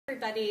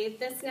everybody.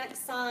 This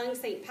next song,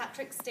 St.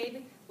 Patrick's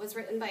Day, was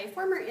written by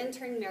former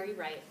intern Mary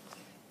Wright.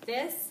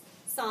 This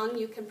song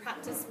you can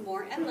practice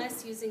more and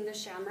less using the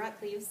shamrock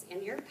leaves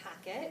in your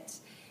packet.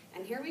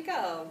 And here we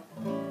go.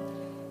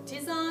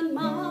 'Tis on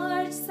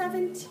March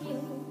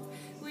 17th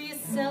we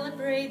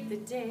celebrate the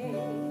day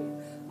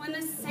when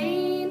a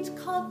saint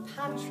called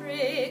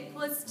Patrick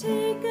was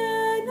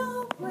taken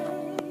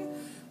away.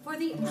 For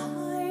the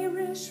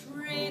Irish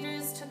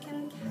raiders took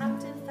him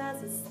captive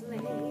as a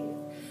slave.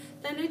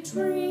 Then a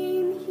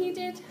dream he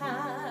did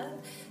have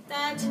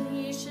that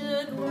he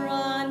should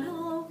run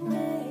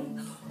away.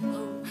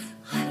 Oh,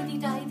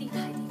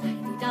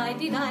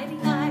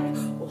 hidey-didey-didey-didey-didey-didey-didey.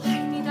 Oh,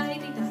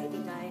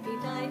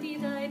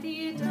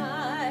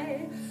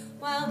 hidey-didey-didey-didey-didey-didey.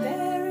 While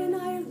there in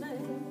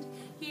Ireland,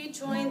 he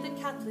joined the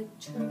Catholic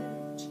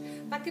Church.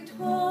 Back at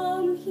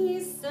home,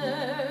 he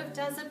served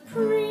as a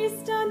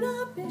priest and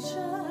a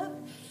bishop.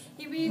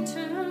 He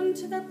returned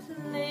to the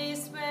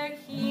place where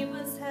he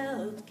was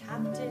held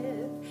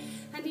captive,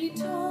 and he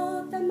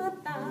told them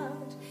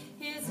about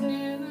his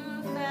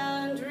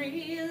newfound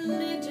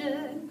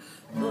religion.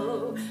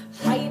 Oh,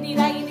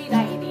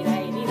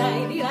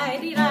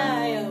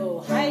 hidey-didey-didey-didey-didey-didey-didey.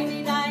 Oh,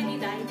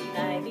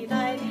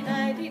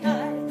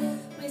 hidey-didey-didey-didey-didey-didey.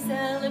 We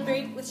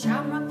celebrate with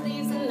shamrock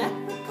leaves and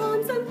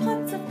leprechauns and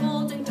pots of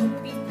gold, and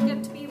don't be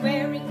forget to be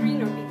wearing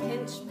green or be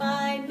pinched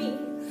by me.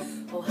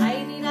 Oh,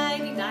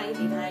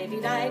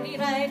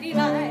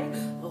 hidey-didey-didey-didey-didey-didey.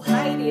 Oh,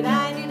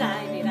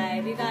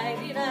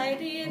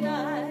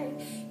 hidey-didey-didey-didey-didey-didey.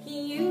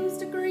 He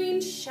used a green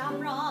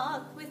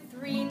shamrock with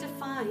 3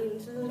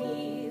 defined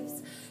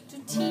leaves to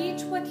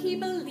teach what he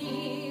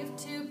believed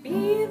to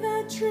be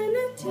the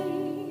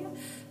Trinity.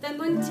 Then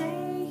one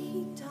day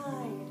he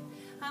died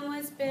and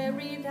was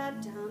buried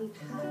at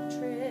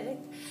Downpatrick.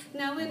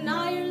 Now in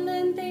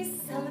Ireland they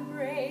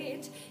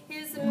celebrate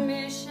his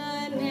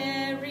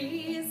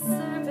missionary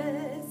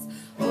service.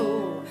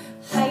 Oh,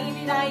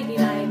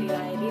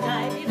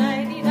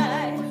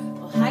 hidey-didey-didey-didey-didey-didey.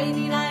 Oh,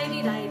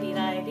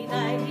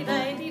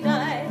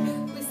 hidey-didey-didey-didey-didey-didey.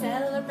 We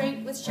celebrate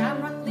with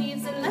shamrock leaves